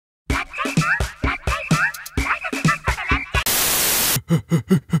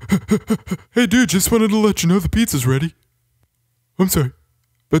Hey dude, just wanted to let you know the pizza's ready. I'm sorry.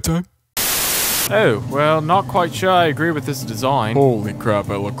 Bedtime? Oh, well, not quite sure I agree with this design. Holy crap,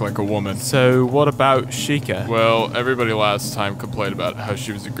 I look like a woman. So, what about Sheikah? Well, everybody last time complained about how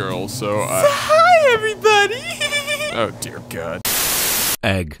she was a girl, so I... Hi, everybody! Oh dear God.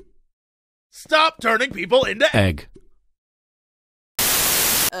 Egg. Stop turning people into Egg.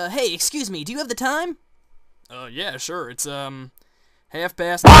 Hey, excuse me, do you have the time? Yeah, sure. It's, half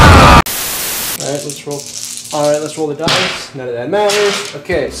past. Alright, let's roll. Alright, let's roll the dice. None of that matters.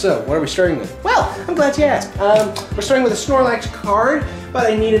 Okay, so what are we starting with? Well, I'm glad you asked. We're starting with a Snorlax card,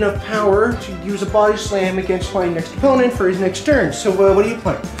 but I need enough power to use a body slam against my next opponent for his next turn. So what are you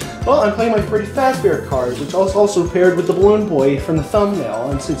playing? Well, I'm playing my Freddy Fazbear card, which is also paired with the Balloon Boy from the thumbnail.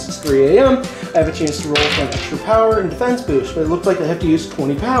 And since it's 3 AM, I have a chance to roll for an extra power and defense boost, but it looks like I have to use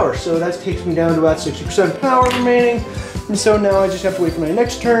 20 power. So that takes me down to about 60% power remaining. And so now I just have to wait for my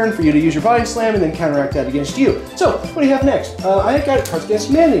next turn for you to use your body slam and then counteract that against you. So, what do you have next? I got Cards Against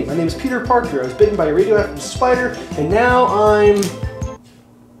Humanity. My name is Peter Parker. I was bitten by a radioactive spider, and now I'm...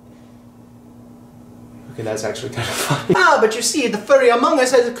 Okay, that's actually kind of funny. But you see, the furry among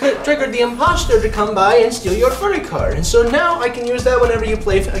us has triggered the imposter to come by and steal your furry card. And so now I can use that whenever you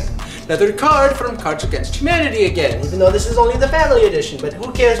play another card from Cards Against Humanity again, even though this is only the family edition, but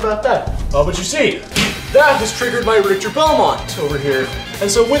who cares about that? Oh, but you see, that has triggered my Richter Belmont over here. And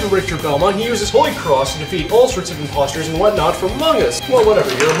so with Richter Belmont, he uses Holy Cross to defeat all sorts of imposters and whatnot from Among Us. Well,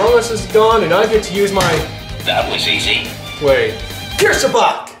 whatever, your Among Us is gone, and I get to use my... That was easy. Wait.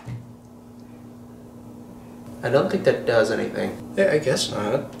 Pierce-a-Buck! I don't think that does anything. Yeah, I guess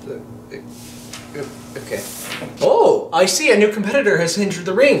not. Okay. Oh, I see a new competitor has entered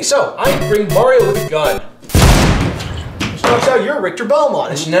the ring. So, I bring Mario with a gun. Which knocks out your Richter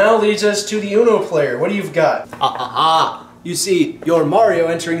Belmont. Which now leads us to the Uno player. What do you've got? You see, your Mario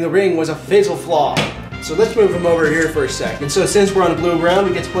entering the ring was a fatal flaw. So let's move him over here for a sec. And so since we're on a blue ground,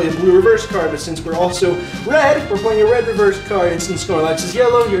 we get to play a blue reverse card. But since we're also red, we're playing a red reverse card. And since Snorlax is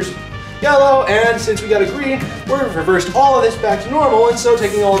yellow, here's yellow, and since we got a green, we've reversed all of this back to normal, and so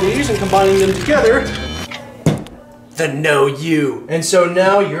taking all these and combining them together, the no you. And so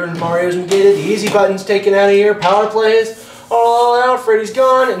now your Mario's negated, the easy button's taken out of here, power plays, all out, Freddy's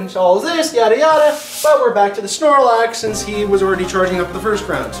gone, and all of this, yada yada, but we're back to the Snorlax since he was already charging up the first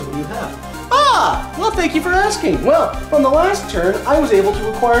round, so what do you have? Well, thank you for asking. Well, from the last turn, I was able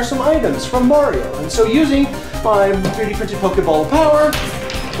to acquire some items from Mario, and so using my 3D printed Pokeball power,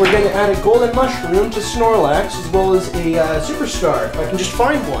 we're going to add a golden mushroom to Snorlax as well as a superstar, if I can just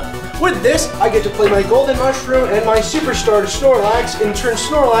find one. With this, I get to play my golden mushroom and my superstar to Snorlax and turn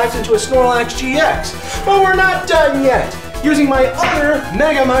Snorlax into a Snorlax GX. But we're not done yet. Using my other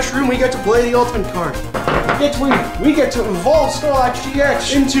Mega Mushroom, we get to play the ultimate card. We get to evolve Snorlax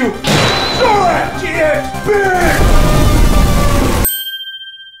GX into Snorlax GX!